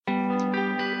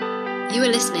You are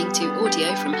listening to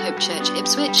audio from Hope Church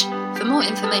Ipswich. For more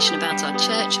information about our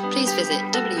church, please visit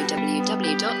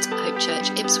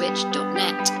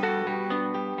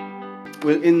www.hopechurchipswich.net.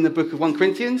 We're in the book of 1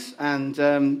 Corinthians,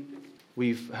 and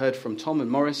we've heard from Tom and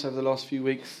Morris over the last few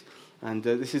weeks. And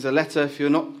this is a letter, if you're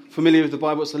not familiar with the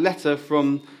Bible, it's a letter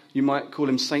from, you might call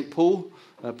him St. Paul,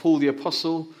 Paul the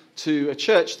Apostle, to a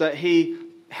church that he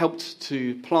helped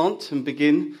to plant and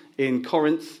begin in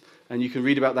Corinth. And you can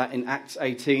read about that in Acts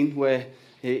 18, where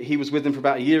he was with them for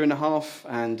about a year and a half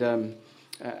and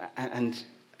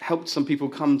helped some people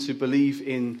come to believe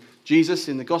in Jesus,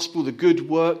 in the gospel, the good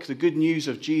work, the good news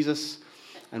of Jesus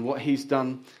and what he's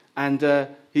done. And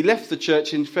he left the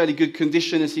church in fairly good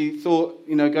condition as he thought,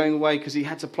 going away, because he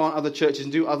had to plant other churches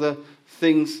and do other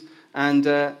things.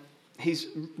 And his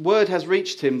word has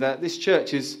reached him that this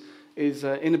church is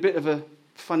in a bit of a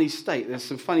funny state. There's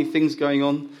some funny things going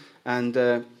on,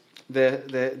 and there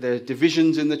are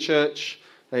divisions in the church.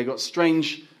 They've got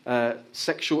strange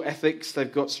sexual ethics. They've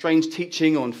got strange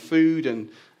teaching on food and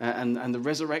the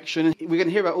resurrection. We're going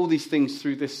to hear about all these things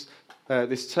through this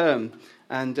term.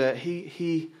 And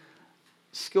he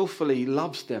skillfully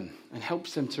loves them and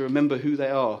helps them to remember who they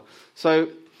are. So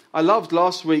I loved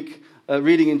last week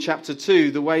reading in chapter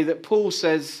 2 the way that Paul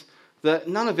says that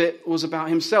none of it was about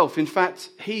himself. In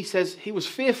fact, he says he was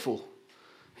fearful.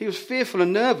 He was fearful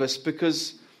and nervous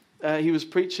because he was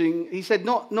preaching, he said,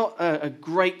 not a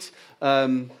great,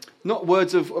 not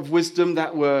words of wisdom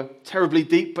that were terribly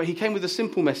deep, but he came with a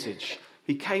simple message.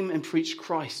 He came and preached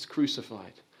Christ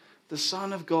crucified, the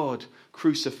Son of God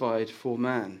crucified for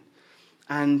man.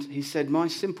 And he said, my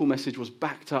simple message was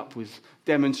backed up with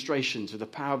demonstrations of the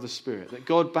power of the Spirit, that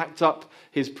God backed up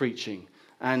his preaching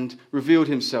and revealed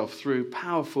himself through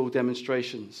powerful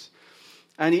demonstrations.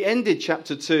 And he ended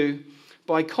chapter 2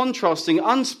 by contrasting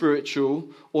unspiritual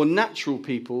or natural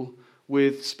people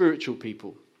with spiritual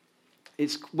people.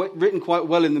 It's written quite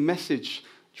well in the Message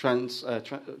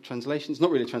translation. It's not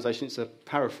really a translation, it's a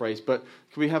paraphrase. But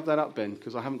can we have that up, Ben?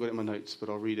 Because I haven't got it in my notes, but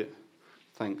I'll read it.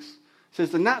 Thanks. It says,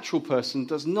 the natural person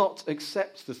does not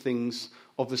accept the things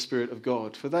of the Spirit of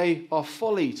God, for they are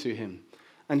folly to him,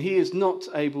 and he is not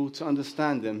able to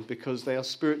understand them because they are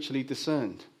spiritually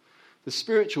discerned. The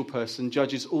spiritual person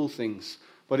judges all things,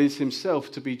 but is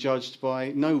himself to be judged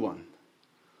by no one.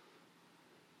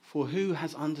 For who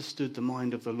has understood the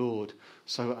mind of the Lord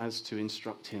so as to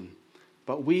instruct him?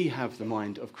 But we have the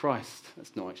mind of Christ.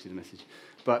 That's not actually the message.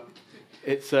 But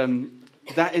it's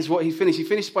that is what he finished. He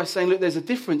finished by saying, look, there's a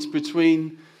difference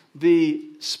between the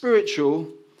spiritual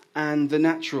and the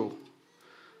natural.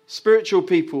 Spiritual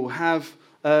people have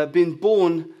been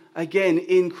born again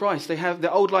in Christ. Their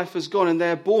old life has gone and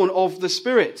they're born of the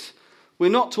Spirit. We're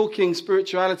not talking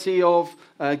spirituality of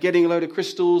getting a load of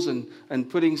crystals and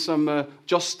putting some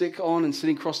joss stick on and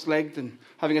sitting cross-legged and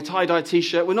having a tie-dye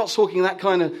t-shirt. We're not talking that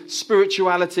kind of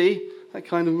spirituality, that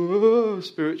kind of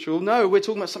spiritual. No, we're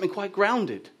talking about something quite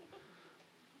grounded,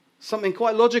 something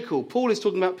quite logical. Paul is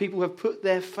talking about people who have put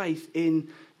their faith in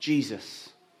Jesus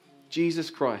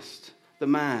Christ, the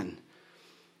man,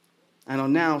 and are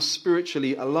now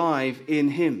spiritually alive in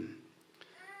him.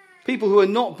 People who are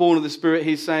not born of the Spirit,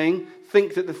 he's saying,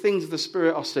 think that the things of the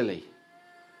Spirit are silly.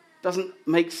 Doesn't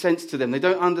make sense to them. They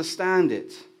don't understand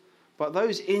it. But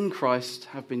those in Christ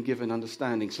have been given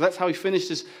understanding. So that's how he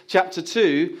finishes chapter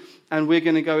 2. And we're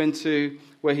going to go into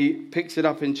where he picks it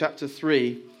up in chapter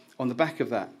 3 on the back of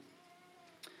that.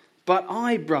 But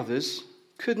I, brothers,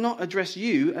 could not address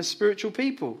you as spiritual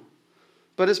people,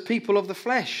 but as people of the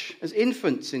flesh, as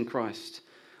infants in Christ.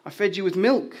 I fed you with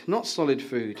milk, not solid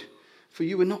food, for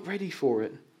you were not ready for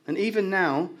it. And even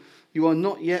now, you are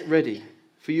not yet ready,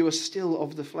 for you are still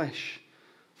of the flesh.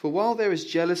 For while there is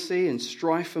jealousy and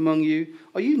strife among you,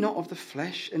 are you not of the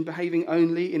flesh and behaving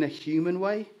only in a human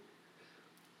way?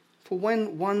 For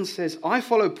when one says, I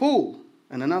follow Paul,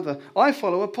 and another, I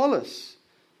follow Apollos,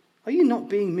 are you not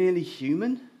being merely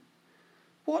human?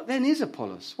 What then is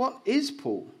Apollos? What is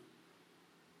Paul?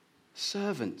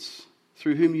 Servants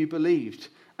through whom you believed,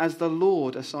 as the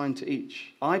Lord assigned to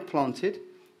each. I planted,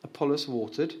 Apollos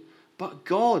watered, but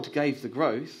God gave the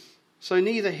growth. So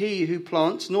neither he who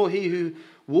plants nor he who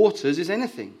waters is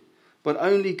anything, but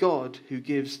only God who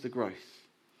gives the growth.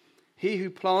 He who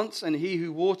plants and he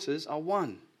who waters are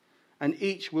one, and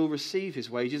each will receive his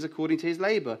wages according to his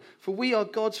labor. For we are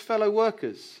God's fellow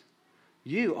workers.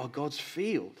 You are God's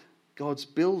field, God's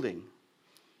building.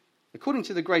 According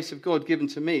to the grace of God given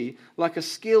to me, like a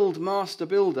skilled master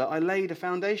builder, I laid a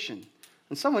foundation,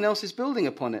 and someone else is building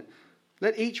upon it.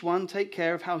 Let each one take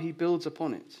care of how he builds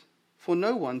upon it. For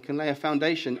no one can lay a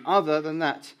foundation other than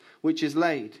that which is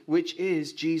laid, which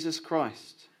is Jesus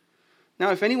Christ.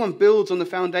 Now, if anyone builds on the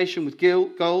foundation with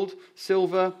gold,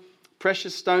 silver,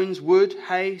 precious stones, wood,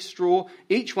 hay, straw,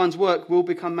 each one's work will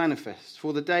become manifest,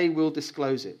 for the day will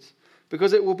disclose it,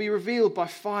 because it will be revealed by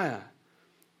fire,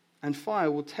 and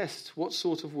fire will test what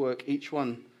sort of work each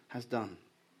one has done.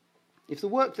 If the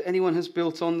work that anyone has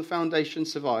built on the foundation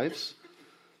survives,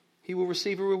 he will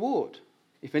receive a reward.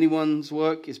 If anyone's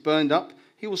work is burned up,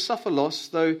 he will suffer loss,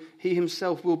 though he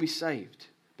himself will be saved,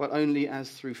 but only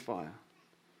as through fire.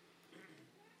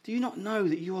 Do you not know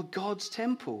that you are God's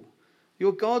temple?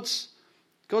 God's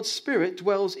Spirit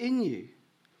dwells in you.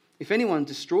 If anyone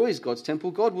destroys God's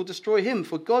temple, God will destroy him,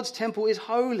 for God's temple is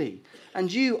holy,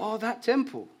 and you are that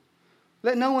temple.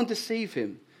 Let no one deceive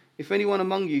him. If anyone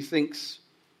among you thinks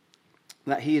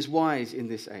that he is wise in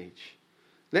this age,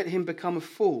 let him become a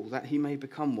fool, that he may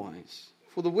become wise.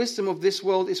 For the wisdom of this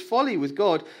world is folly with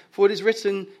God, for it is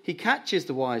written, he catches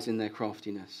the wise in their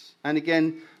craftiness. And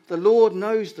again, the Lord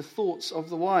knows the thoughts of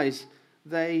the wise,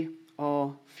 they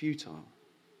are futile.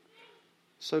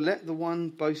 So let no one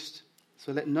boast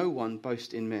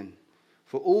in men,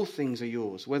 for all things are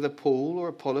yours, whether Paul or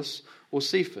Apollos or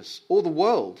Cephas, or the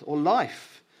world, or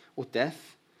life, or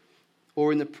death,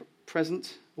 or in the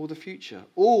present or the future.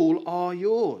 All are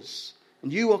yours,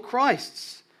 and you are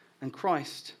Christ's, and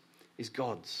Christ is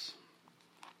God's.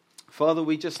 Father,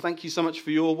 we just thank you so much for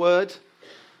your word.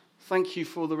 Thank you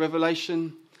for the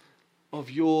revelation of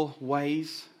your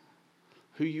ways,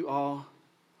 who you are,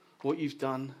 what you've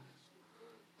done.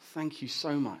 Thank you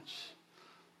so much.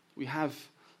 We have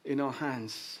in our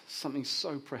hands something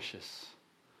so precious.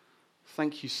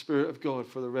 Thank you, Spirit of God,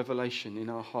 for the revelation in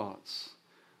our hearts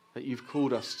that you've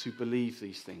called us to believe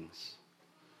these things.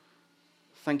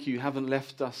 Thank you haven't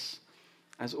left us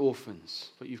as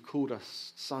orphans, but you've called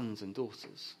us sons and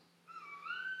daughters.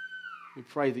 We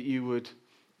pray that you would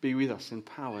be with us in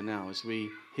power now as we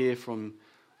hear from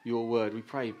your word. We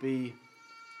pray, be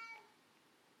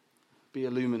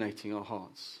illuminating our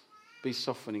hearts. Be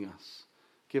softening us.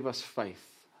 Give us faith.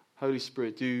 Holy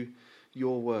Spirit, do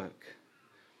your work.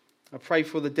 I pray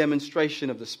for the demonstration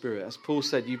of the Spirit. As Paul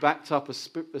said, you backed up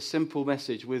a simple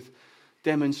message with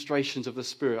demonstrations of the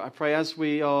Spirit. I pray as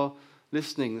we are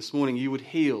listening this morning, you would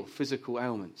heal physical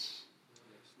ailments.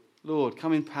 Lord,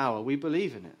 come in power. We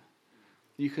believe in it.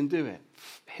 You can do it.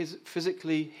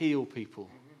 Physically heal people.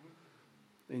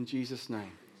 In Jesus'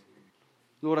 name.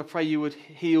 Lord, I pray you would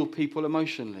heal people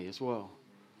emotionally as well.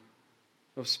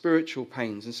 Of spiritual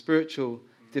pains and spiritual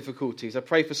difficulties. I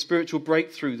pray for spiritual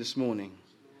breakthrough this morning.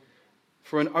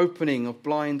 For an opening of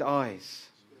blind eyes.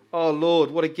 Oh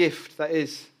Lord, what a gift that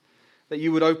is. That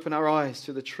you would open our eyes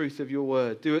to the truth of your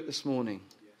word. Do it this morning.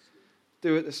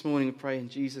 Do it this morning, I pray in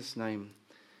Jesus' name.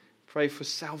 Pray for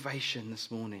salvation this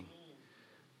morning.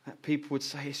 That people would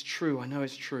say, it's true, I know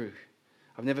it's true.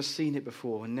 I've never seen it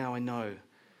before, and now I know.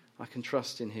 I can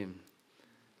trust in him.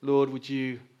 Lord, would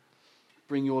you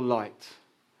bring your light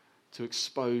to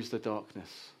expose the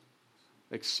darkness,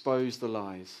 expose the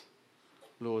lies.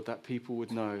 Lord, that people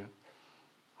would know,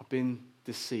 I've been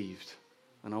deceived,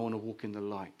 and I want to walk in the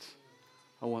light.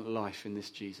 I want life in this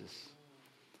Jesus.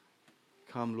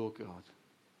 Come, Lord God.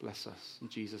 Bless us in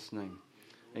Jesus' name.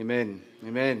 Amen.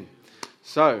 Amen.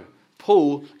 So,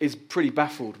 Paul is pretty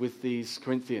baffled with these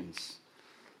Corinthians.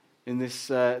 In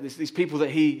these people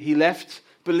that he left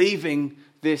believing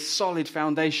this solid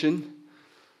foundation.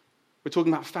 We're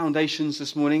talking about foundations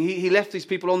this morning. He left these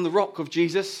people on the rock of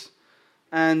Jesus.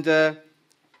 And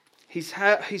he's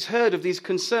heard of these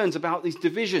concerns about these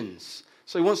divisions.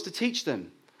 So he wants to teach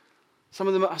them. Some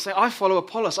of them say, I follow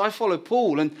Apollos, I follow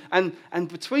Paul. And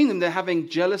between them, they're having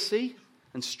jealousy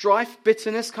and strife,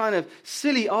 bitterness, kind of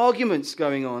silly arguments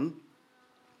going on.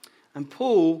 And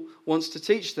Paul wants to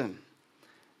teach them.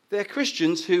 They're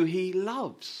Christians who he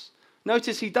loves.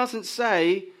 Notice he doesn't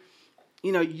say,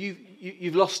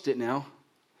 you've lost it now.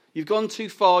 You've gone too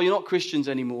far, you're not Christians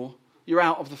anymore. You're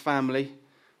out of the family.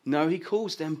 No, he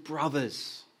calls them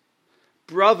brothers.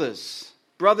 Brothers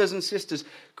and sisters.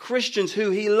 Christians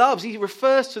who he loves. He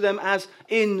refers to them as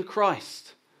in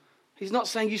Christ. He's not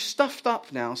saying you stuffed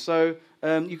up now, so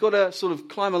you've got to sort of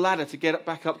climb a ladder to get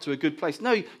back up to a good place.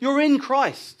 No, you're in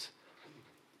Christ,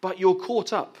 but you're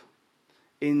caught up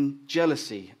in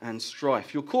jealousy and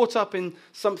strife. You're caught up in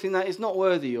something that is not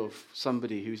worthy of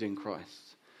somebody who's in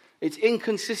Christ. It's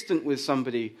inconsistent with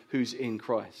somebody who's in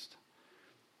Christ.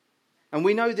 And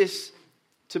we know this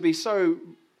to be so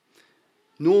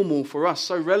normal for us,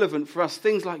 so relevant for us.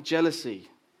 Things like jealousy,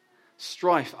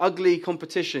 strife, ugly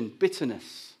competition,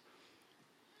 bitterness.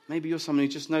 Maybe you're someone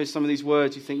who just knows some of these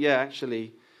words. You think, yeah,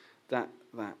 actually, that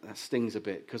stings a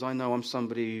bit because I know I'm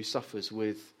somebody who suffers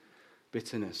with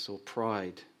bitterness or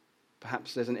pride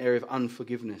Perhaps there's an area of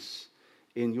unforgiveness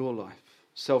in your life.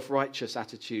 Self-righteous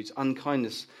attitudes,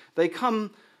 unkindness. They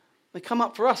come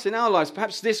up for us in our lives.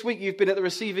 Perhaps this week you've been at the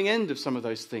receiving end of some of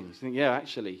those things. You think, yeah,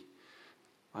 actually,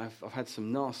 I've had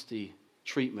some nasty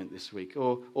treatment this week.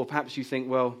 Or perhaps you think,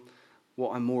 well,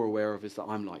 what I'm more aware of is that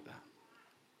I'm like that.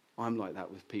 I'm like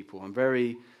that with people. I'm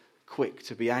very quick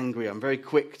to be angry. I'm very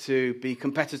quick to be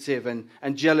competitive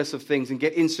and jealous of things and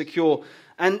get insecure.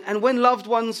 And when loved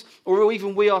ones, or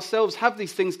even we ourselves, have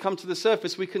these things come to the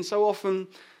surface, we can so often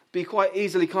be quite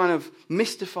easily kind of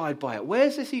mystified by it.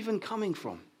 Where's this even coming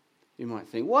from? You might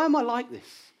think, why am I like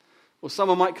this? Or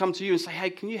someone might come to you and say, hey,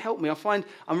 can you help me? I find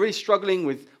I'm really struggling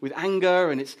with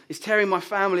anger and it's tearing my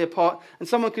family apart. And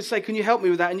someone could say, can you help me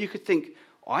with that? And you could think,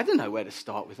 I don't know where to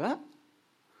start with that.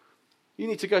 You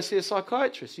need to go see a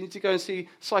psychiatrist. You need to go and see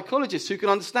psychologists who can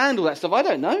understand all that stuff. I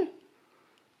don't know.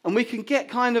 And we can get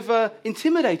kind of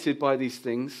intimidated by these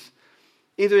things,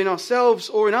 either in ourselves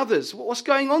or in others. What's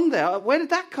going on there? Where did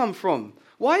that come from?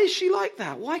 Why is she like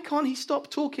that? Why can't he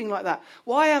stop talking like that?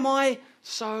 Why am I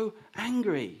so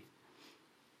angry?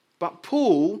 But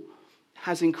Paul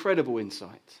has incredible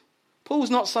insight.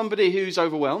 Paul's not somebody who's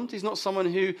overwhelmed. He's not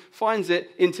someone who finds it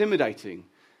intimidating.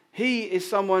 He is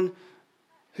someone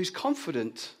who's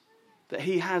confident that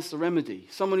he has the remedy.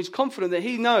 Someone who's confident that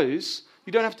he knows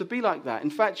you don't have to be like that.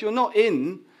 In fact, you're not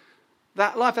in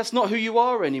that life. That's not who you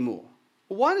are anymore.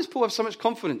 Well, why does Paul have so much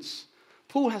confidence?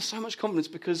 Paul has so much confidence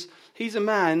because he's a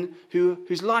man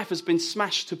whose life has been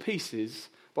smashed to pieces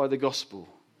by the gospel,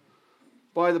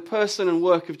 by the person and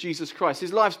work of Jesus Christ.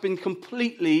 His life's been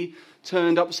completely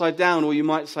turned upside down, or you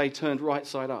might say turned right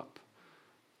side up.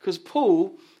 Because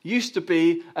Paul used to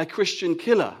be a Christian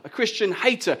killer, a Christian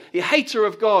hater, a hater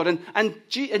of God. And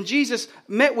Jesus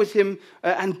met with him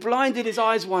and blinded his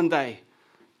eyes one day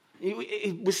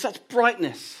with such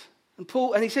brightness.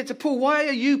 And he said to Paul, why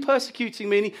are you persecuting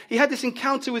me? And he had this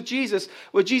encounter with Jesus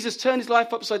where Jesus turned his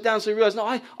life upside down. So he realized,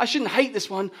 no, I shouldn't hate this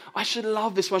one. I should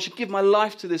love this one. I should give my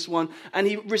life to this one. And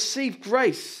he received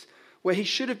grace where he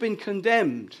should have been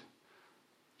condemned.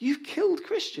 You've killed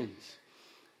Christians.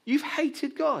 You've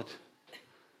hated God.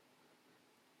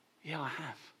 Yeah, I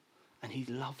have. And he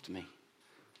loved me.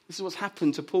 This is what's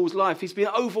happened to Paul's life. He's been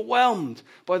overwhelmed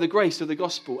by the grace of the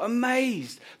gospel,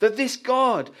 amazed that this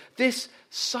God, this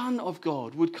Son of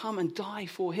God, would come and die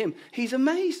for him. He's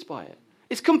amazed by it.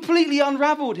 It's completely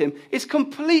unraveled him. It's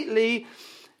completely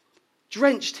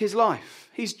drenched his life.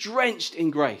 He's drenched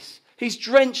in grace. He's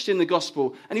drenched in the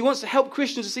gospel. And he wants to help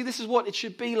Christians to see this is what it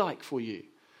should be like for you.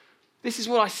 This is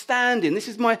what I stand in. This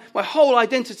is my whole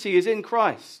identity is in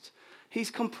Christ.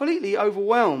 He's completely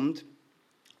overwhelmed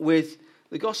with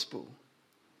the gospel.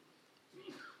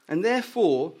 And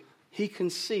therefore, he can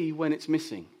see when it's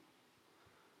missing.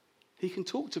 He can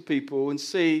talk to people and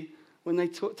see when they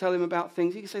tell him about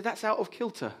things. He can say, that's out of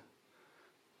kilter.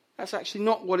 That's actually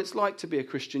not what it's like to be a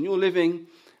Christian. You're living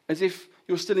as if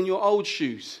you're still in your old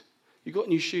shoes. You've got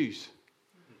new shoes.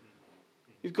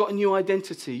 You've got a new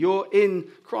identity. You're in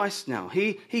Christ now.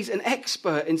 He's an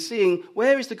expert in seeing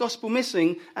where is the gospel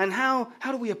missing and how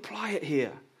do we apply it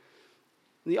here.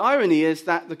 And the irony is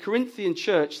that the Corinthian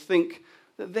church think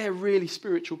that they're really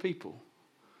spiritual people.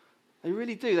 They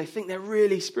really do. They think they're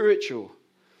really spiritual.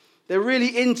 They're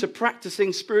really into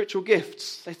practicing spiritual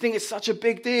gifts. They think it's such a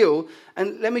big deal.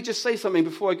 And let me just say something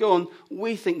before I go on.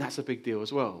 We think that's a big deal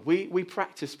as well. We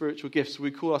practice spiritual gifts.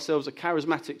 We call ourselves a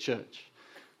charismatic church.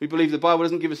 We believe the Bible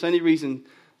doesn't give us any reason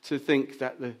to think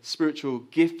that the spiritual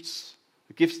gifts,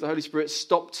 the gifts of the Holy Spirit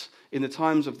stopped in the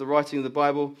times of the writing of the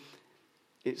Bible.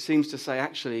 It seems to say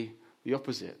actually the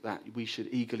opposite, that we should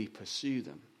eagerly pursue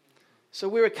them. So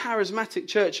we're a charismatic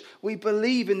church. We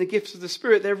believe in the gifts of the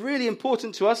Spirit. They're really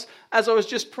important to us. As I was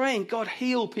just praying, God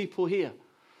heal people here.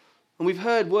 And we've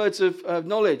heard words of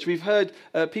knowledge. We've heard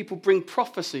people bring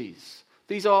prophecies.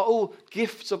 These are all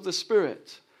gifts of the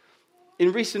Spirit.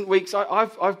 In recent weeks,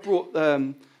 I've brought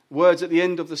words at the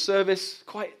end of the service,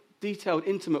 quite detailed,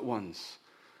 intimate ones.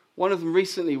 One of them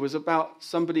recently was about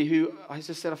somebody who, I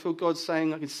just said, I feel God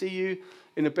saying, I can see you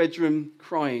in a bedroom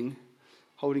crying,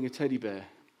 holding a teddy bear.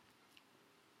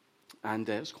 And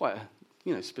it was quite,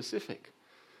 specific.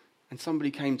 And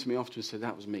somebody came to me afterwards and said,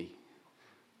 that was me.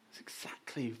 It's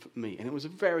exactly me. And it was a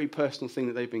very personal thing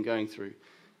that they've been going through.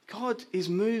 God is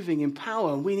moving in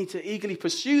power, and we need to eagerly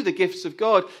pursue the gifts of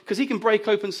God because he can break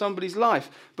open somebody's life.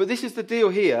 But this is the deal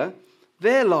here.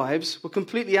 Their lives were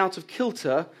completely out of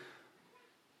kilter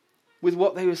with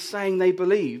what they were saying they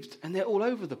believed, and they're all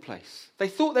over the place. They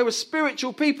thought they were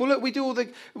spiritual people. Look, we do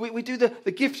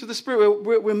the gifts of the Spirit.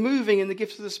 We're moving in the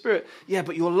gifts of the Spirit. Yeah,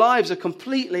 but your lives are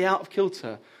completely out of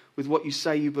kilter with what you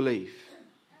say you believe.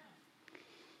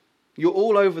 you're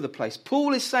all over the place.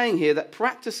 Paul is saying here that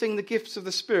practicing the gifts of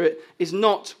the Spirit is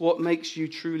not what makes you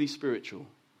truly spiritual.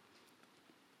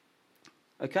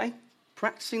 Okay?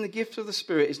 Practicing the gifts of the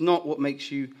Spirit is not what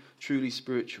makes you truly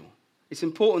spiritual. It's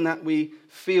important that we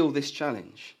feel this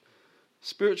challenge.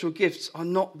 Spiritual gifts are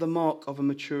not the mark of a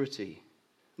maturity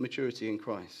in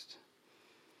Christ.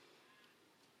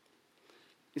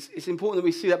 It's important that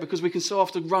we see that because we can so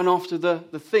often run after the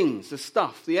things, the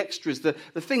stuff, the extras, the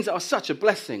things that are such a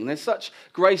blessing. There's such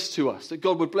grace to us that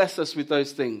God would bless us with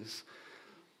those things.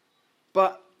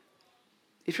 But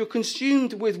if you're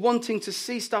consumed with wanting to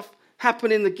see stuff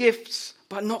happen in the gifts,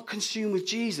 but not consumed with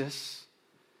Jesus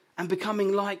and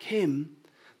becoming like him,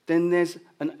 then there's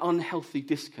an unhealthy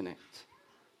disconnect.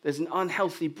 There's an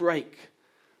unhealthy break.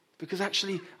 Because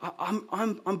actually,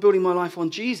 I'm building my life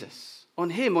on Jesus. On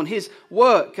him, on his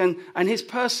work and his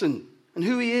person and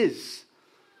who he is.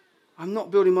 I'm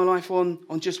not building my life on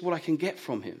just what I can get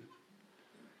from him.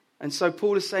 And so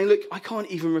Paul is saying, look, I can't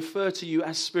even refer to you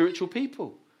as spiritual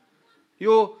people.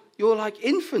 You're like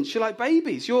infants, you're like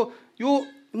babies. You're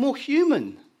more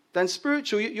human than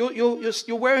spiritual.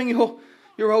 You're wearing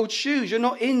your old shoes. You're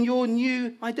not in your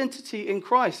new identity in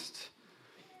Christ.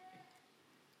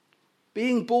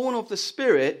 Being born of the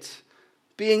Spirit,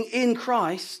 being in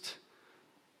Christ,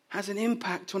 has an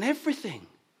impact on everything.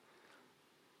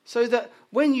 So that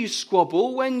when you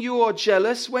squabble, when you are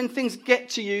jealous, when things get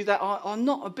to you that are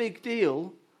not a big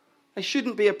deal, they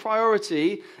shouldn't be a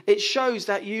priority, it shows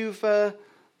that you've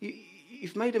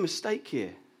made a mistake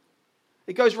here.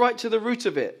 It goes right to the root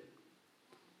of it.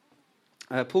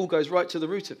 Paul goes right to the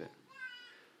root of it.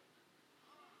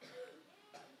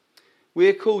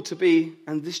 We're called to be,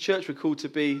 and this church we're called to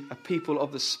be, a people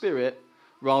of the Spirit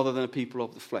rather than a people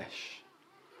of the flesh.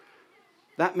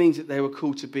 That means that they were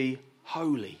called to be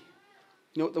holy.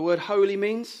 You know what the word holy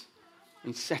means? It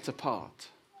means set apart.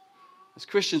 As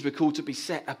Christians, we're called to be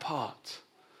set apart.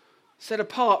 Set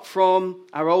apart from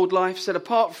our old life, set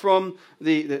apart from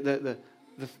the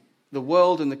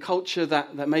world and the culture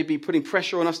that may be putting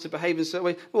pressure on us to behave in a certain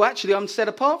way. Well, actually, I'm set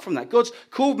apart from that. God's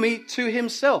called me to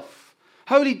himself.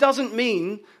 Holy doesn't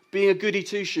mean being a goody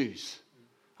two-shoes.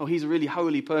 Oh, he's a really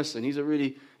holy person. He's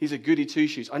a goody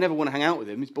two-shoes. I never want to hang out with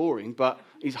him. He's boring, but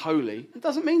he's holy. It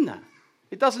doesn't mean that.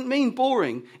 It doesn't mean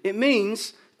boring. It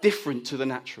means different to the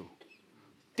natural.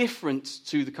 Different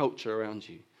to the culture around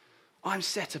you. I'm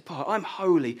set apart. I'm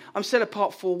holy. I'm set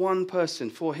apart for one person,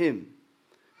 for him.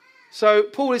 So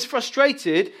Paul is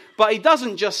frustrated, but he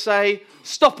doesn't just say,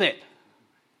 stop it.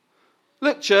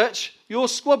 Look, church, you're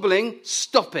squabbling.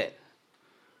 Stop it.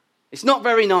 It's not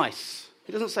very nice.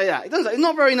 He doesn't say that. He doesn't say, it's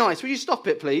not very nice. Will you stop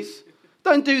it, please?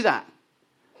 Don't do that.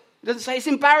 He doesn't say, it's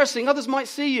embarrassing. Others might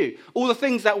see you. All the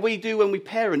things that we do when we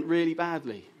parent really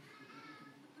badly.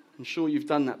 I'm sure you've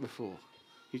done that before.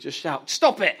 You just shout,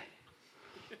 stop it.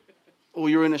 Or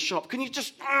you're in a shop. Can you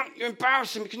just, you're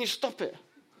embarrassing me. Can you stop it?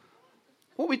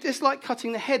 It's like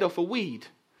cutting the head off a weed.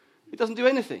 It doesn't do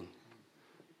anything.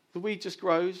 The weed just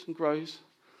grows and grows.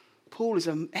 Paul is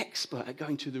an expert at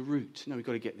going to the root. No, we've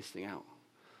got to get this thing out.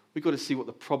 We've got to see what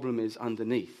the problem is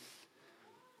underneath.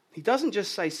 He doesn't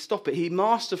just say stop it. He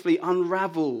masterfully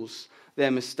unravels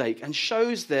their mistake and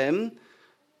shows them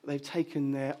they've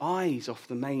taken their eyes off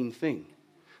the main thing.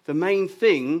 The main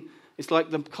thing is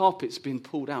like the carpet's been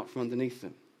pulled out from underneath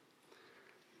them.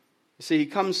 You see, he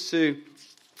comes to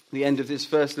the end of this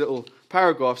first little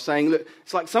paragraph saying, look,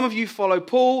 it's like some of you follow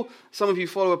Paul, some of you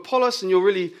follow Apollos, and you're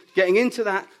really getting into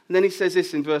that. And then he says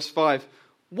this in verse 5.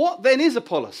 What then is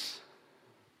Apollos?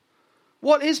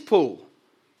 What is Paul?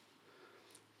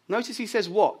 Notice he says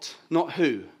what, not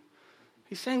who.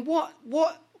 He's saying what?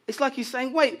 It's like he's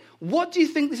saying, wait, what do you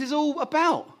think this is all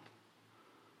about?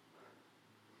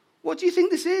 What do you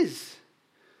think this is?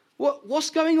 What's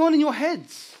going on in your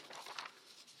heads?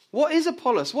 What is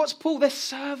Apollos? What's Paul? They're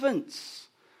servants.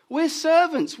 We're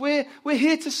servants. We're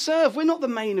here to serve. We're not the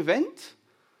main event.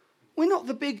 We're not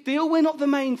the big deal. We're not the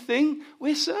main thing.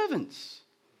 We're servants.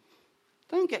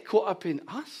 Don't get caught up in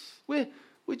us.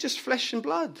 We're just flesh and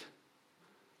blood.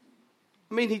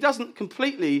 I mean, he doesn't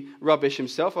completely rubbish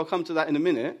himself. I'll come to that in a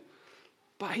minute.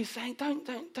 But he's saying,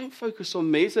 don't focus on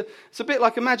me. It's a bit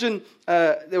like, imagine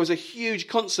there was a huge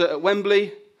concert at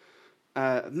Wembley,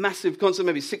 massive concert,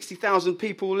 maybe 60,000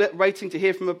 people waiting to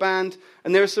hear from a band.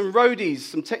 And there are some roadies,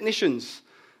 some technicians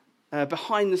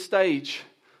behind the stage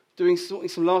sorting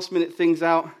some last-minute things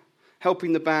out,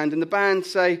 helping the band. And the band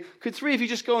say, could three of you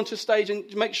just go onto stage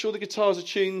and make sure the guitars are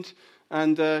tuned?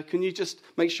 And can you just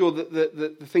make sure that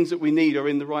the things that we need are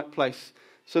in the right place?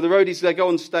 So the roadies, they go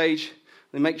on stage.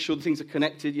 They make sure the things are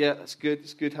connected. Yeah, that's good.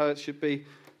 It's good how it should be.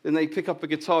 Then they pick up a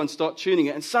guitar and start tuning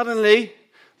it. And suddenly,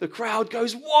 the crowd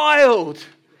goes wild.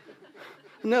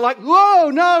 And they're like, whoa,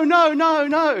 no.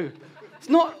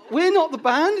 We're not the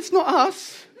band, it's not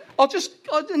us.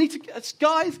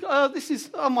 Guys, this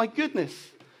is, oh my goodness.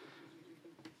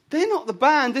 They're not the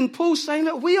band. And Paul's saying,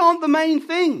 look, we aren't the main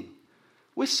thing.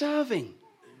 We're serving.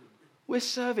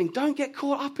 Don't get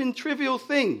caught up in trivial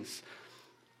things.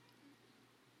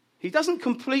 He doesn't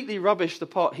completely rubbish the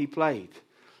part he played.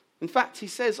 In fact, he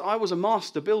says, I was a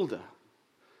master builder.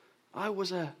 I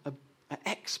was an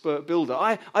expert builder.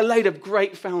 I laid a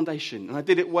great foundation and I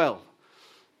did it well.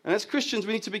 And as Christians,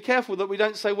 we need to be careful that we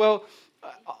don't say, well,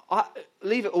 I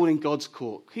leave it all in God's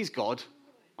court. He's God.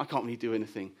 I can't really do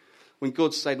anything. When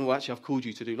God's saying, well, actually, I've called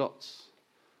you to do lots.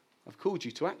 I've called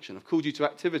you to action. I've called you to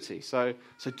activity. So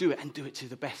do it and do it to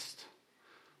the best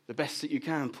that you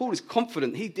can. Paul is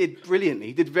confident. He did brilliantly.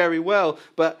 He did very well.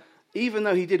 But even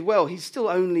though he did well, he's still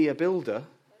only a builder.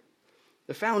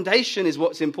 The foundation is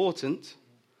what's important.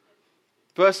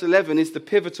 Verse 11 is the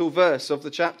pivotal verse of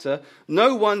the chapter.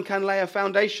 No one can lay a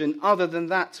foundation other than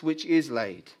that which is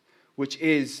laid, which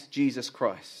is Jesus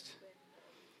Christ.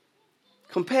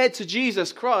 Compared to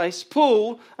Jesus Christ,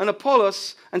 Paul and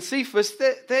Apollos and Cephas,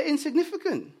 they're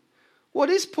insignificant. What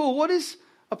is Paul? What is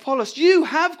Apollos? You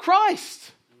have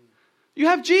Christ. You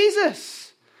have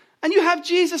Jesus. And you have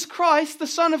Jesus Christ, the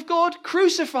Son of God,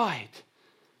 crucified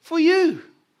for you.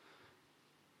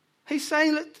 He's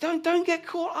saying, look, don't get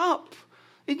caught up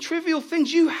in trivial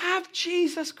things. You have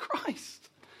Jesus Christ.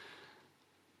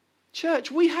 Church,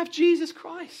 we have Jesus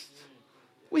Christ.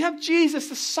 We have Jesus,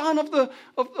 the Son of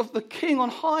the King on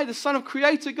high, the Son of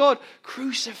Creator God,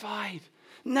 crucified.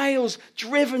 Nails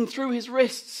driven through his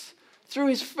wrists, through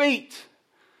his feet,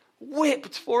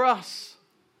 whipped for us,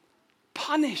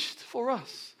 punished for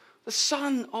us. The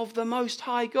Son of the Most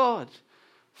High God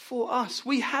for us.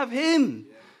 We have him.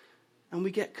 And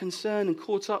we get concerned and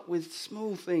caught up with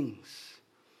small things.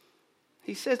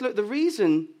 He says, look, the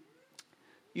reason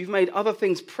you've made other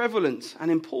things prevalent and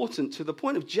important to the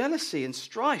point of jealousy and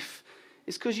strife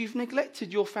is because you've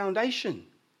neglected your foundation.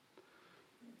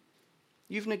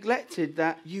 You've neglected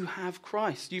that you have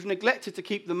Christ. You've neglected to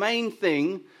keep the main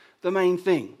thing the main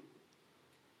thing.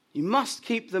 You must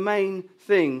keep the main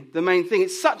thing the main thing.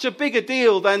 It's such a bigger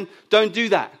deal than don't do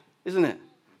that, isn't it?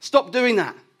 Stop doing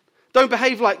that. Don't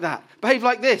behave like that. Behave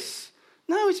like this.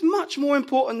 No, it's much more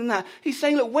important than that. He's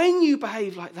saying, look, when you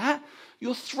behave like that,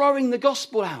 you're throwing the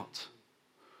gospel out.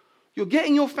 You're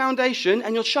getting your foundation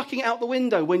and you're chucking it out the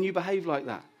window when you behave like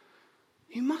that.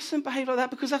 You mustn't behave like that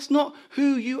because that's not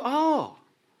who you are.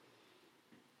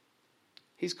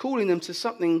 He's calling them to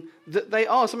something that they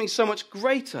are, something so much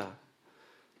greater.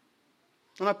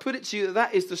 And I put it to you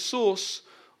that is the source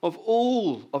of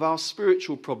all of our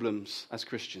spiritual problems as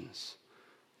Christians.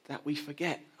 That we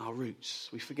forget our roots.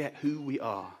 We forget who we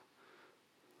are.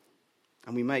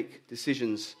 And we make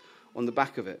decisions on the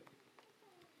back of it.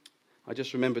 I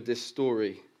just remembered this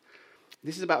story.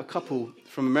 This is about a couple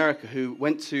from America who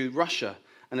went to Russia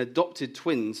and adopted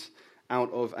twins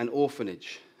out of an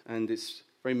orphanage. And it's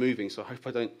very moving, so I hope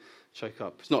I don't choke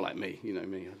up. It's not like me, you know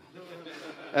me.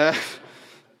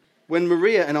 When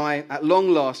Maria and I, at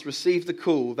long last, received the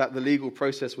call that the legal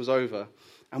process was over,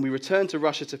 and we returned to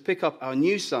Russia to pick up our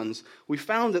new sons, we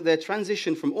found that their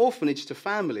transition from orphanage to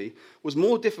family was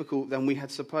more difficult than we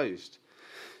had supposed.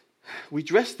 We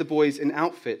dressed the boys in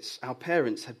outfits our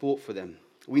parents had bought for them.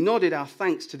 We nodded our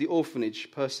thanks to the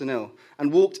orphanage personnel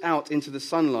and walked out into the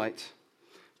sunlight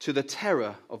to the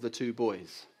terror of the two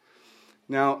boys.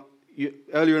 Now,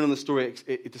 earlier on in the story,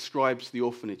 it describes the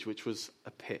orphanage, which was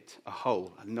a pit, a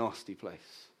hole, a nasty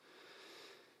place.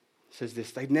 It says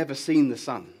this, they'd never seen the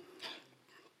sun.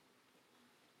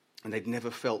 And they'd never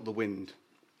felt the wind.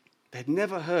 They'd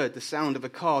never heard the sound of a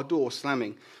car door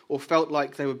slamming or felt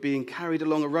like they were being carried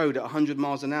along a road at 100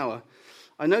 miles an hour.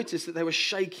 I noticed that they were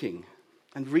shaking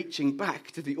and reaching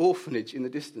back to the orphanage in the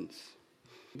distance.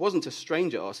 It wasn't a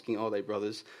stranger asking, are they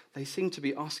brothers? They seemed to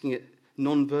be asking it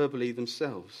non-verbally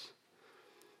themselves.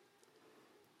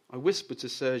 I whispered to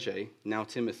Sergei, now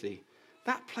Timothy,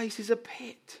 that place is a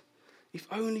pit. If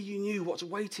only you knew what's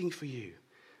waiting for you.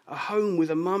 A home with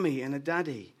a mummy and a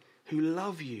daddy who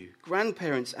love you,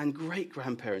 grandparents and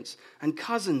great-grandparents, and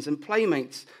cousins and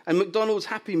playmates, and McDonald's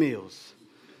Happy Meals.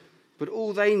 But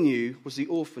all they knew was the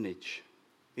orphanage.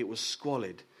 It was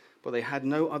squalid, but they had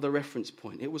no other reference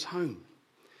point. It was home.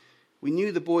 We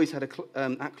knew the boys had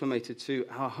acclimated to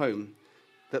our home,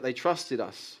 that they trusted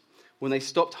us when they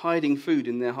stopped hiding food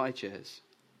in their high chairs.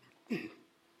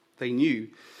 They knew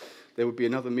there would be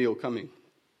another meal coming,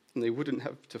 and they wouldn't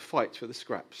have to fight for the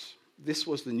scraps. This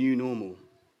was the new normal.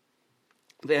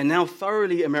 They are now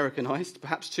thoroughly Americanized,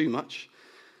 perhaps too much,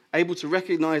 able to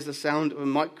recognize the sound of a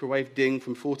microwave ding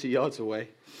from 40 yards away.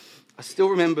 I still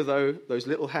remember, though, those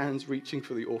little hands reaching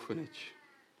for the orphanage.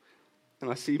 And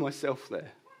I see myself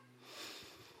there.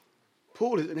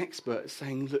 Paul is an expert at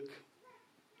saying, look,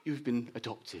 you've been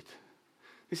adopted.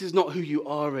 This is not who you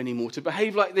are anymore. To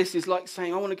behave like this is like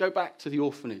saying, I want to go back to the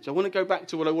orphanage. I want to go back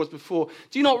to what I was before.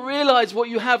 Do you not realize what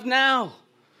you have now?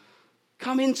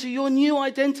 Come into your new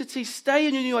identity. Stay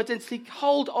in your new identity.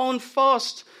 Hold on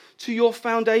fast to your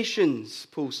foundations,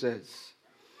 Paul says.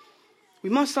 We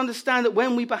must understand that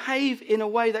when we behave in a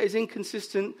way that is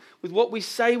inconsistent with what we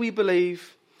say we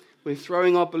believe, we're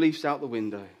throwing our beliefs out the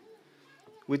window.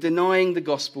 We're denying the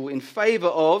gospel in favor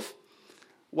of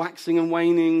waxing and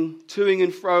waning, toing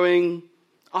and froing,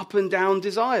 up and down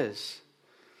desires,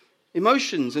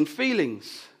 emotions and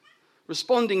feelings,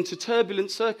 responding to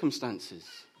turbulent circumstances.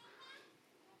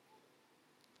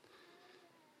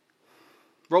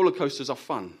 Roller coasters are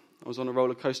fun. I was on a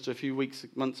roller coaster a few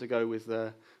months ago with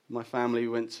my family. We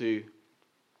went to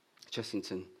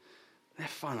Chessington. They're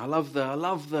fun. I love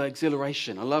the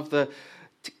exhilaration. I love the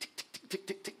tick, tick, tick, tick, tick,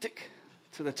 tick, tick, tick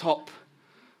to the top.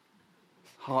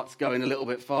 Heart's going a little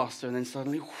bit faster, and then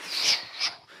suddenly whoosh,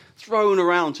 thrown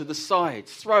around to the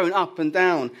sides, thrown up and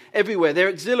down, everywhere. They're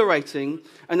exhilarating,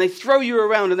 and they throw you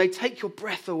around, and they take your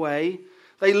breath away.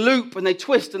 They loop, and they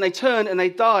twist, and they turn, and they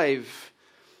dive.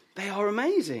 They are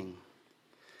amazing.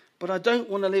 But I don't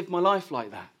want to live my life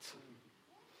like that.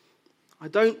 I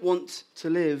don't want to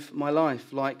live my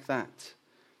life like that.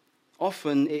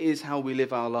 Often it is how we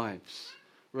live our lives.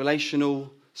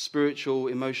 Relational, spiritual,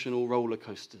 emotional roller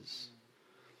coasters.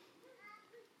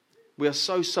 We are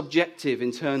so subjective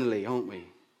internally, aren't we?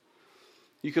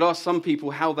 You could ask some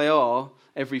people how they are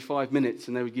every 5 minutes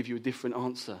and they would give you a different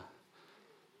answer.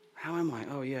 How am I?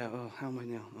 Oh yeah, how am I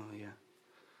now? Oh yeah.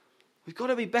 We've got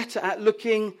to be better at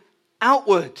looking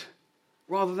outward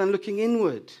rather than looking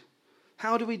inward.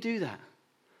 How do we do that?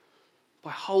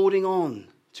 By holding on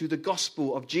to the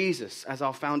gospel of Jesus as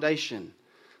our foundation.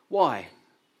 Why?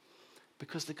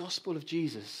 Because the gospel of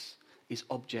Jesus is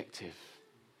objective.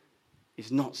 It's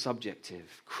not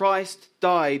subjective. Christ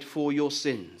died for your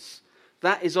sins.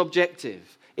 That is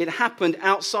objective. It happened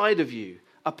outside of you,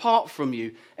 apart from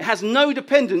you. It has no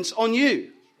dependence on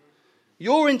you.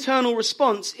 Your internal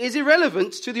response is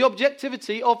irrelevant to the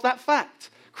objectivity of that fact.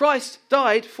 Christ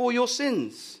died for your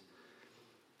sins.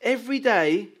 Every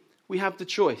day we have the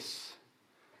choice.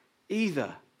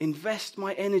 Either invest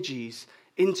my energies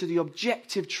into the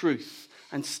objective truth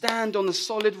and stand on the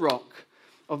solid rock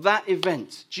of that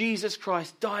event, Jesus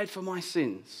Christ died for my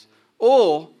sins,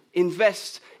 or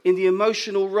invest in the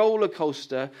emotional roller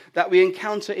coaster that we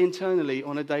encounter internally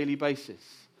on a daily basis.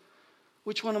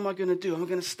 Which one am I going to do? Am I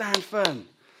going to stand firm?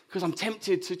 Because I'm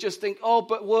tempted to just think,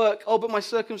 but work, but my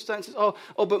circumstances,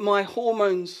 but my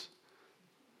hormones.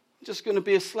 I'm just going to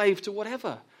be a slave to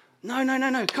whatever.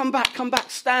 No. Come back.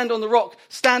 Stand on the rock.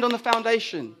 Stand on the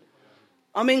foundation.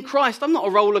 I'm in Christ. I'm not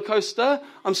a roller coaster.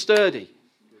 I'm sturdy.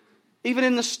 Even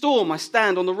in the storm, I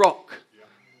stand on the rock.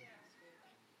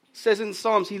 It says in the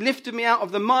Psalms, he lifted me out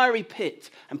of the miry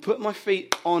pit and put my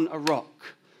feet on a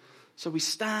rock. So we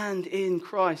stand in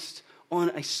Christ on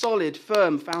a solid,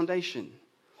 firm foundation.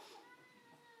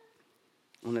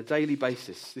 On a daily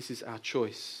basis, this is our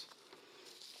choice.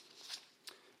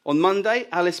 On Monday,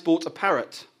 Alice bought a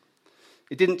parrot.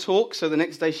 It didn't talk, so the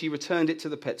next day she returned it to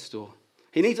the pet store.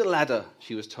 He needs a ladder,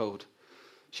 she was told.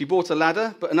 She bought a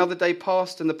ladder, but another day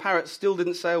passed and the parrot still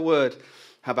didn't say a word.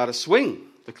 How about a swing?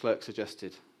 The clerk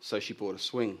suggested. So she bought a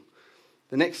swing.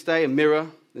 The next day, a mirror.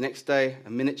 The next day, a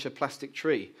miniature plastic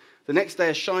tree. The next day,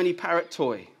 a shiny parrot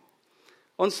toy.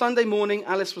 On Sunday morning,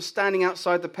 Alice was standing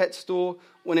outside the pet store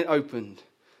when it opened.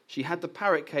 She had the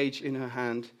parrot cage in her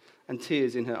hand and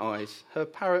tears in her eyes. Her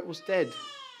parrot was dead.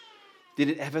 Did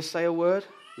it ever say a word?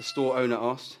 The store owner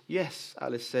asked. Yes,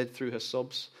 Alice said through her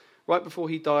sobs. Right before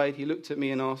he died, he looked at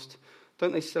me and asked,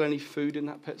 don't they sell any food in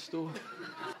that pet store?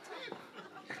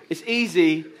 It's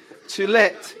easy to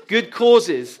let good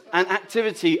causes and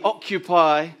activity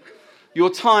occupy your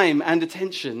time and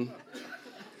attention.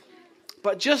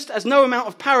 But just as no amount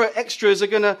of parrot extras are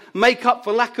going to make up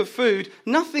for lack of food,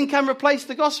 nothing can replace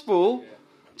the gospel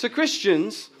to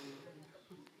Christians.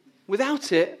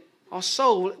 Without it, our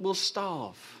soul will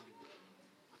starve.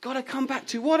 I've got to come back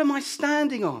to, what am I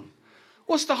standing on?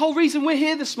 What's the whole reason we're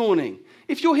here this morning?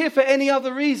 If you're here for any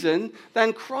other reason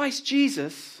than Christ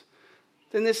Jesus,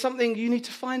 then there's something you need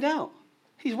to find out.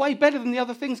 He's way better than the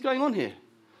other things going on here.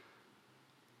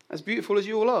 As beautiful as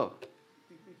you all are.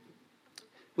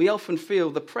 We often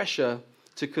feel the pressure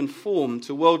to conform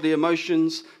to worldly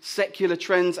emotions, secular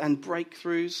trends and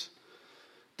breakthroughs,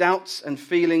 doubts and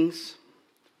feelings.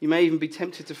 You may even be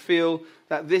tempted to feel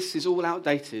that this is all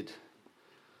outdated.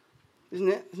 Isn't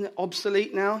it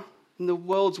obsolete now? In the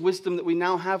world's wisdom that we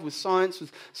now have with science,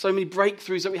 with so many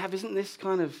breakthroughs that we have, isn't this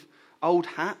kind of old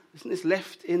hat? Isn't this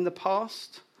left in the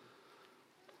past?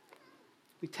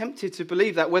 We're tempted to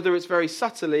believe that, whether it's very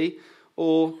subtly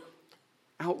or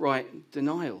outright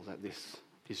denial that this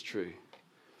is true.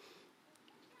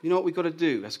 You know what we've got to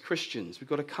do as Christians? We've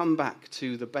got to come back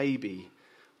to the baby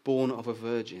born of a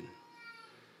virgin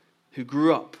who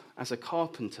grew up as a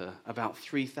carpenter about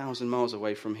 3,000 miles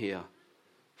away from here.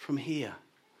 From here,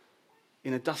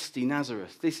 in a dusty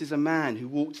Nazareth. This is a man who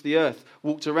walked the earth,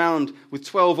 walked around with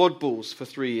 12 oddballs for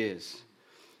 3 years.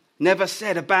 Never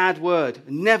said a bad word,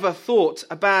 never thought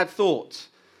a bad thought.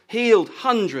 Healed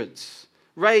hundreds,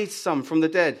 raised some from the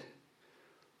dead.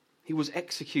 He was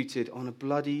executed on a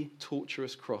bloody,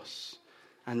 torturous cross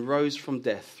and rose from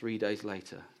death 3 days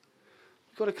later.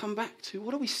 We've got to come back to,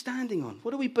 what are we standing on?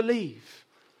 What do we believe?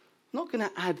 I'm not going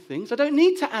to add things. I don't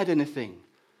need to add anything.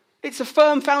 It's a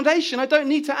firm foundation. I don't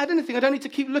need to add anything. I don't need to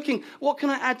keep looking. What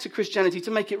can I add to Christianity to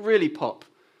make it really pop?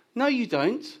 No, you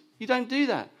don't. You don't do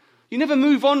that. You never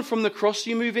move on from the cross.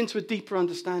 You move into a deeper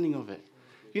understanding of it.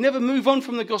 You never move on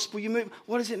from the gospel. You move,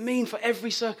 what does it mean for every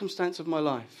circumstance of my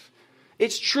life?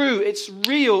 It's true, it's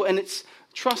real, and it's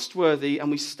trustworthy,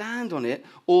 and we stand on it,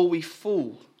 or we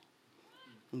fall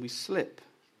and we slip.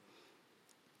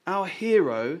 Our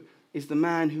hero is the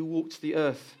man who walked the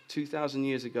earth 2,000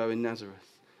 years ago in Nazareth,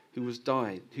 who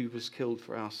was killed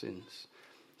for our sins.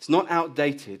 It's not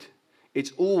outdated.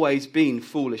 It's always been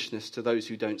foolishness to those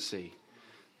who don't see.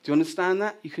 Do you understand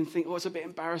that? You can think, oh, it's a bit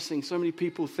embarrassing. So many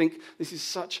people think this is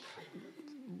such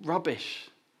rubbish.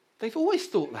 They've always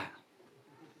thought that.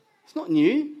 It's not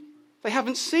new. They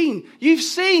haven't seen. You've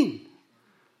seen.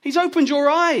 He's opened your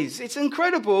eyes. It's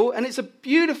incredible and it's a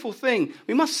beautiful thing.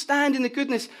 We must stand in the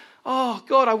goodness. Oh,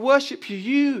 God, I worship you.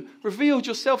 You revealed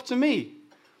yourself to me.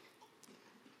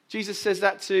 Jesus says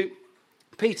that to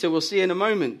Peter. We'll see in a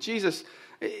moment. Jesus,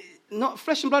 not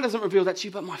flesh and blood doesn't reveal that to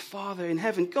you, but my Father in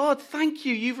heaven. God, thank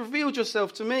you. You've revealed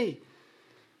yourself to me. It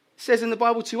says in the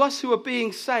Bible, to us who are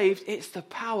being saved, it's the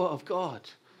power of God.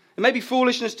 It may be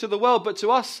foolishness to the world, but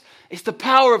to us, it's the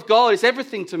power of God. It's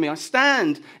everything to me. I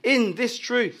stand in this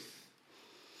truth.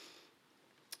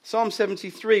 Psalm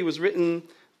 73 was written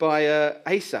by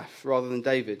Asaph rather than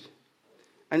David.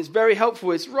 And it's very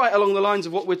helpful. It's right along the lines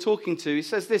of what we're talking to. He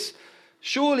says this,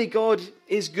 surely God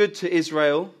is good to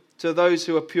Israel, to those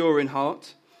who are pure in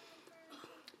heart.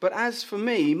 But as for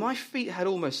me, my feet had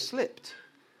almost slipped.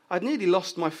 I'd nearly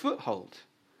lost my foothold,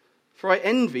 for I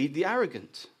envied the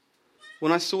arrogant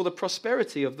when I saw the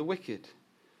prosperity of the wicked.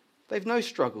 They've no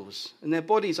struggles, and their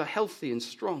bodies are healthy and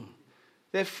strong.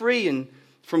 They're free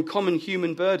from common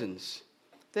human burdens.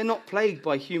 They're not plagued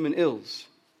by human ills.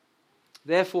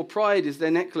 Therefore, pride is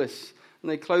their necklace, and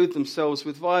they clothe themselves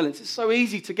with violence. It's so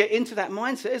easy to get into that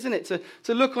mindset, isn't it?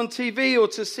 To look on TV or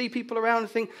to see people around and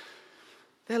think,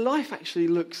 their life actually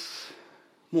looks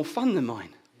more fun than mine.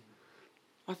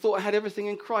 I thought I had everything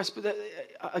in Christ, but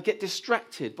I get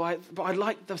distracted by it. But I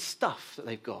like the stuff that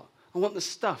they've got. I want the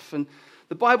stuff. And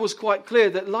the Bible's quite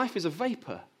clear that life is a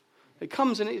vapor. It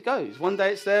comes and it goes. One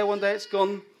day it's there, one day it's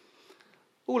gone.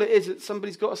 All it is that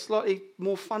somebody's got a slightly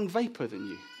more fun vapor than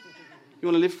you. You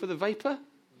want to live for the vapor?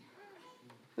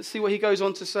 Let's see what he goes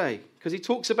on to say. Because he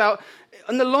talks about,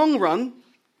 in the long run,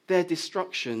 their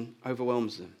destruction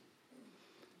overwhelms them.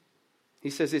 He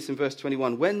says this in verse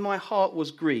 21, when my heart was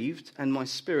grieved and my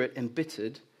spirit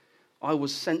embittered, I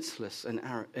was senseless and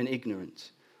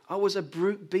ignorant. I was a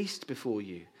brute beast before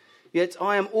you. Yet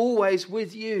I am always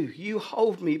with you. You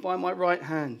hold me by my right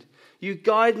hand. You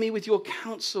guide me with your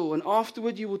counsel, and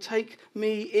afterward you will take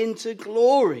me into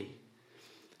glory.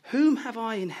 Whom have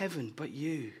I in heaven but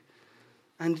you?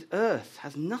 And earth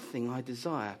has nothing I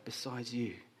desire besides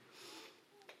you.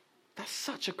 That's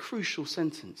such a crucial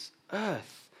sentence.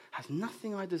 Earth has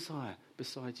nothing I desire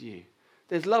besides you.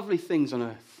 There's lovely things on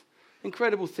earth,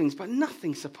 incredible things, but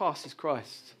nothing surpasses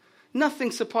Christ.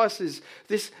 Nothing surpasses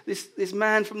this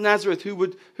man from Nazareth who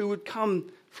would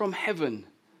come from heaven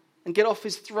and get off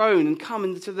his throne and come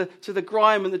into the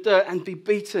grime and the dirt and be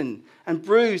beaten and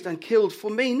bruised and killed for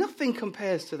me. Nothing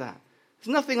compares to that.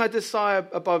 There's nothing I desire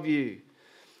above you.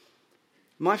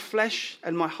 My flesh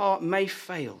and my heart may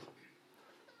fail.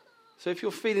 So if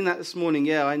you're feeling that this morning,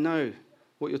 yeah, I know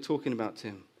what you're talking about,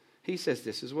 Tim. He says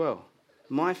this as well.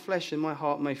 My flesh and my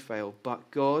heart may fail, but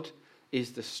God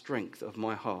is the strength of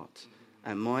my heart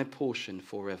and my portion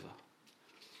forever.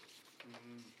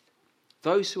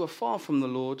 Those who are far from the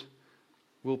Lord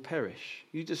will perish.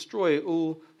 You destroy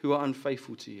all who are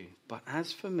unfaithful to you. But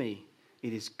as for me,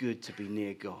 it is good to be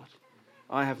near God.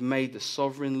 I have made the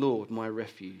sovereign Lord my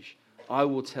refuge. I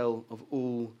will tell of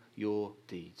all your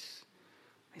deeds.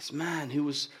 This man who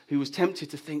was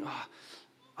tempted to think,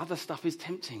 other stuff is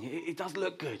tempting. It does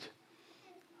look good.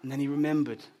 And then he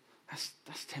remembered,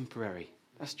 that's temporary.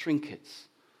 That's trinkets.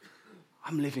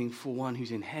 I'm living for one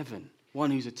who's in heaven,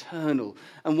 one who's eternal,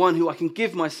 and one who I can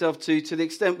give myself to the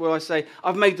extent where I say,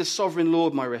 I've made the sovereign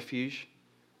Lord my refuge.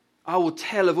 I will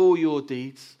tell of all your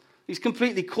deeds. He's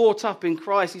completely caught up in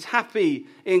Christ. He's happy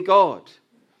in God.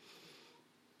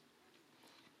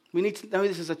 We need to know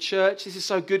this as a church. This is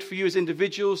so good for you as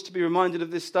individuals to be reminded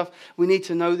of this stuff. We need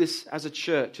to know this as a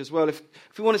church as well. If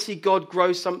we want to see God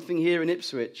grow something here in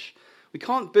Ipswich, we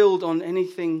can't build on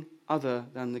anything other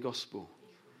than the gospel.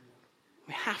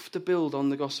 We have to build on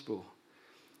the gospel.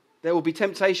 There will be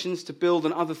temptations to build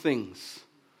on other things.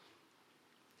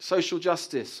 Social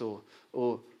justice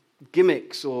or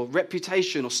gimmicks or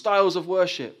reputation or styles of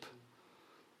worship.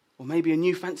 Or maybe a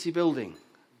new fancy building.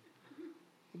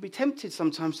 We'll be tempted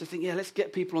sometimes to think, let's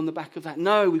get people on the back of that.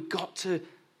 No, we've got to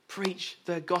preach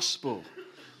the gospel.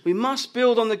 We must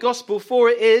build on the gospel, for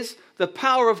it is the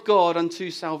power of God unto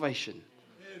salvation.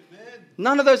 Amen.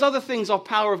 None of those other things are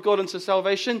power of God unto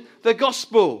salvation. The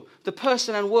gospel, the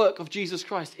person and work of Jesus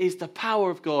Christ, is the power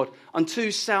of God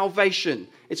unto salvation.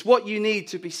 It's what you need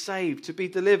to be saved, to be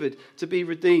delivered, to be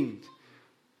redeemed.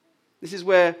 This is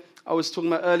where I was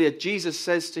talking about earlier. Jesus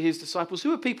says to his disciples,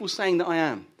 who are people saying that I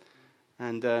am?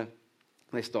 And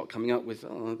they start coming up with,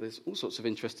 there's all sorts of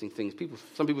interesting things.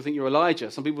 Some people think you're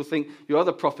Elijah. Some people think you're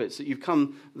other prophets, that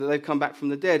they've come back from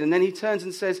the dead. And then he turns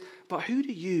and says, but who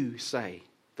do you say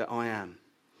that I am?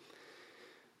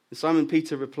 And Simon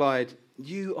Peter replied,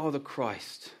 you are the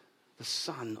Christ, the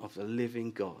Son of the living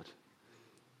God.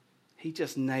 He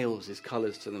just nails his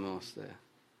colours to the mast there.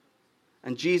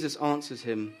 And Jesus answers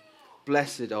him,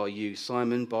 blessed are you,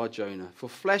 Simon Bar-Jonah, for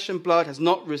flesh and blood has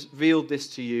not revealed this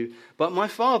to you, but my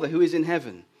Father who is in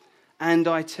heaven. And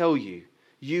I tell you,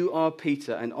 you are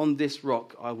Peter, and on this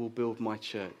rock I will build my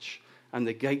church, and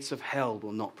the gates of hell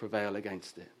will not prevail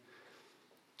against it.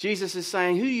 Jesus is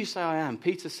saying, who do you say I am?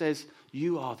 Peter says,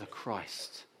 you are the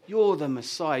Christ. You're the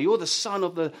Messiah. You're the Son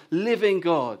of the living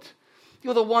God.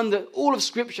 You're the one that all of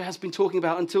Scripture has been talking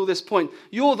about until this point.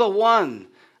 You're the one.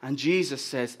 And Jesus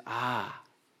says, I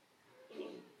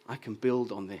can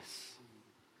build on this.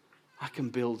 I can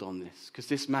build on this because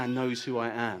this man knows who I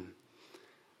am.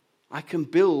 I can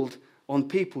build on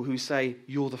people who say,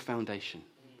 you're the foundation.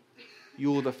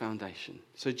 You're the foundation.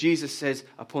 So Jesus says,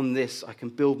 upon this I can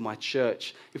build my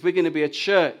church. If we're going to be a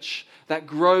church that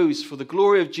grows for the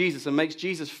glory of Jesus and makes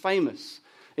Jesus famous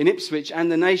in Ipswich and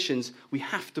the nations, we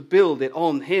have to build it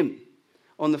on him,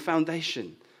 on the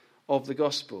foundation of the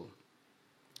gospel.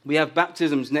 We have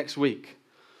baptisms next week.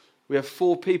 We have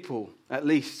 4 people, at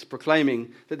least,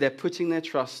 proclaiming that they're putting their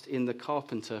trust in the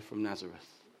carpenter from Nazareth.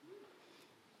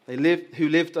 Who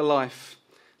lived a life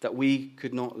that we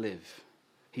could not live.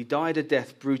 He died a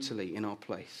death brutally in our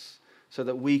place so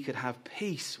that we could have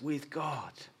peace with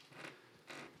God.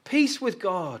 Peace with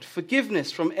God.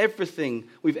 Forgiveness from everything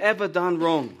we've ever done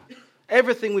wrong.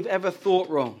 Everything we've ever thought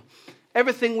wrong.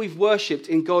 Everything we've worshipped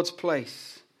in God's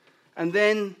place. And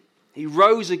then he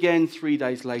rose again 3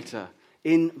 days later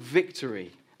in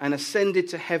victory and ascended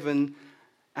to heaven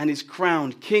and is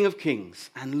crowned King of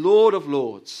Kings and Lord of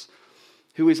Lords,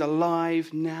 who is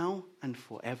alive now and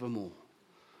forevermore.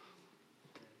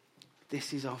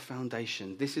 This is our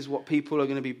foundation. This is what people are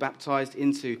going to be baptized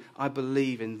into. I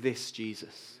believe in this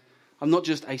Jesus. I'm not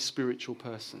just a spiritual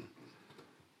person.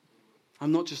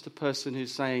 I'm not just a person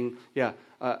who's saying,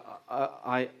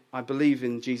 I believe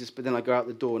in Jesus, but then I go out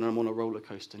the door and I'm on a roller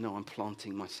coaster. No, I'm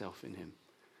planting myself in him.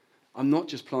 I'm not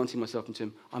just planting myself into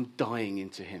him, I'm dying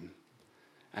into him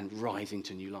and rising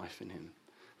to new life in him.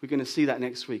 We're going to see that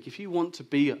next week. If you want to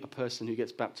be a person who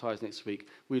gets baptized next week,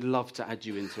 we'd love to add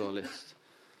you into our list.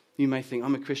 You may think,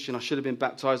 I'm a Christian, I should have been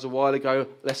baptized a while ago.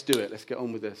 Let's do it, let's get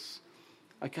on with this.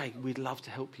 Okay, we'd love to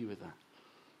help you with that.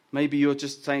 Maybe you're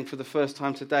just saying for the first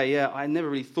time today, I never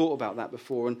really thought about that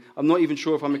before, and I'm not even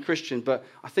sure if I'm a Christian, but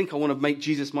I think I want to make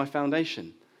Jesus my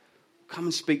foundation. Come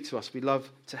and speak to us. We'd love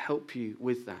to help you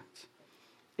with that.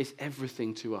 It's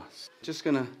everything to us. Just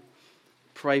going to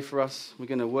pray for us. We're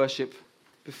going to worship.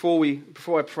 Before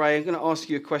I pray, I'm going to ask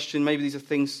you a question. Maybe these are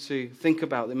things to think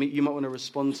about that you might want to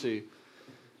respond to.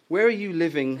 Where are you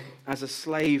living as a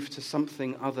slave to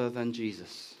something other than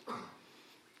Jesus?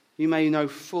 You may know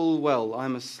full well,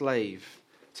 I'm a slave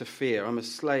to fear. I'm a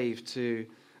slave to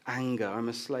anger. I'm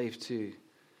a slave to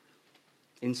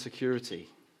insecurity.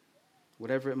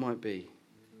 Whatever it might be.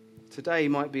 Today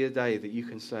might be a day that you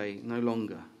can say, no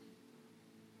longer.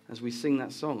 as we sing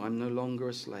that song, I'm no longer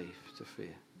a slave to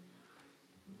fear.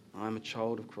 I'm a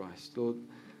child of Christ. Lord,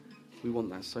 we want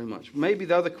that so much. Maybe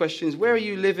the other question is, where are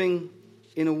you living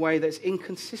in a way that's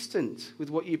inconsistent with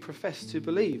what you profess to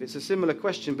believe? It's a similar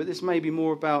question, but this may be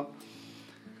more about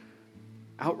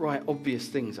outright obvious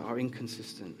things that are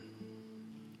inconsistent.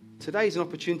 Today is an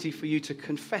opportunity for you to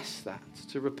confess that,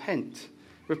 to repent.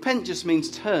 Repent just means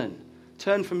turn.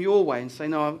 Turn from your way and say,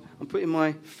 no, I'm putting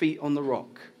my feet on the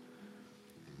rock.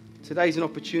 Today's an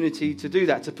opportunity to do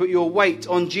that, to put your weight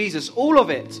on Jesus, all of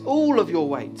it, all of your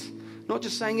weight. Not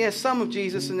just saying, yes, some of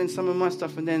Jesus and then some of my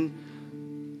stuff and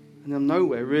I'm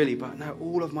nowhere really, but no,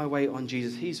 all of my weight on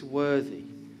Jesus. He's worthy.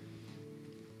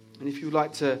 And if you'd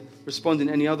like to respond in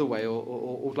any other way or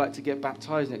would like to get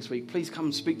baptized next week, please come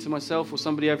and speak to myself or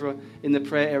somebody over in the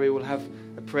prayer area. We'll have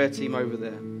a prayer team over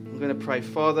there. I'm going to pray.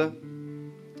 Father,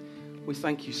 we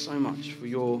thank you so much for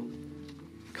your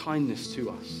kindness to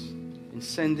us in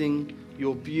sending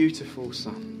your beautiful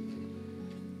Son.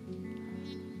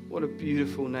 What a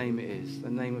beautiful name it is, the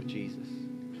name of Jesus.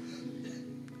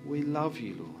 We love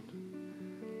you, Lord.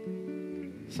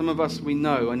 Some of us, we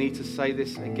know, I need to say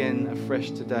this again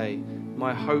afresh today.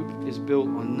 My hope is built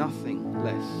on nothing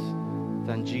less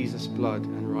than Jesus' blood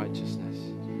and righteousness.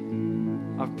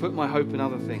 I've put my hope in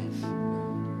other things.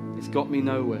 It's got me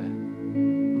nowhere.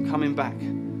 I'm coming back.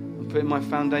 I'm putting my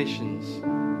foundations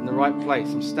in the right place.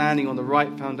 I'm standing on the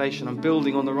right foundation. I'm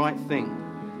building on the right thing.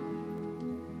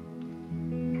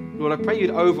 Lord, I pray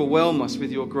you'd overwhelm us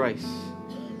with your grace.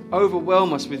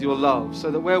 Overwhelm us with your love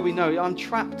so that where we know I'm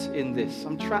trapped in this.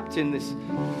 I'm trapped in this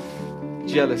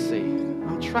jealousy.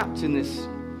 I'm trapped in this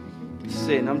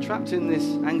sin. I'm trapped in this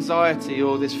anxiety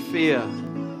or this fear.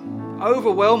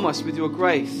 Overwhelm us with your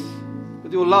grace,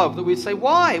 with your love, that we'd say,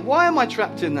 why? Why am I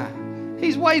trapped in that?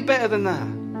 He's way better than that.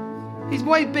 He's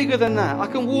way bigger than that. I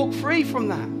can walk free from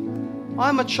that.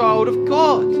 I'm a child of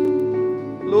God.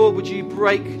 Lord, would you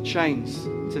break chains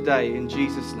today in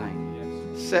Jesus'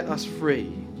 name? Yes. Set us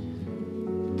free.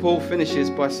 Paul finishes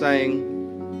by saying,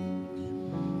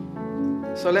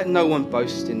 so let no one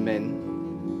boast in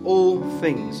men. All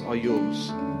things are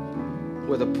yours.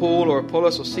 Whether Paul or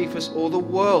Apollos or Cephas or the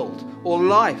world or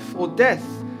life or death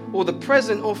or the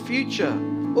present or future,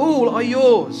 all are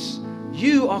yours.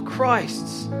 You are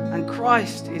Christ's and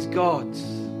Christ is God's.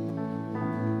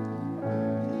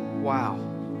 Wow.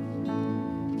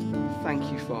 Thank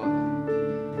you, Father.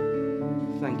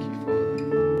 Thank you, Father.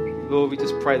 Lord, we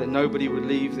just pray that nobody would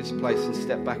leave this place and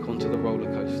step back onto the roller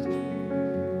coaster.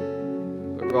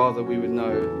 But rather we would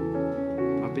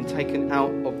know, I've been taken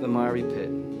out of the miry pit.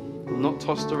 I'm not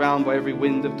tossed around by every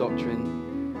wind of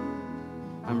doctrine.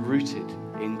 I'm rooted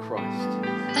in Christ.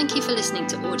 Thank you for listening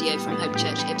to audio from Hope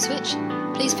Church Ipswich.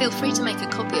 Please feel free to make a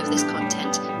copy of this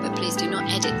content, but please do not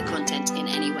edit the content in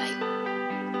any way.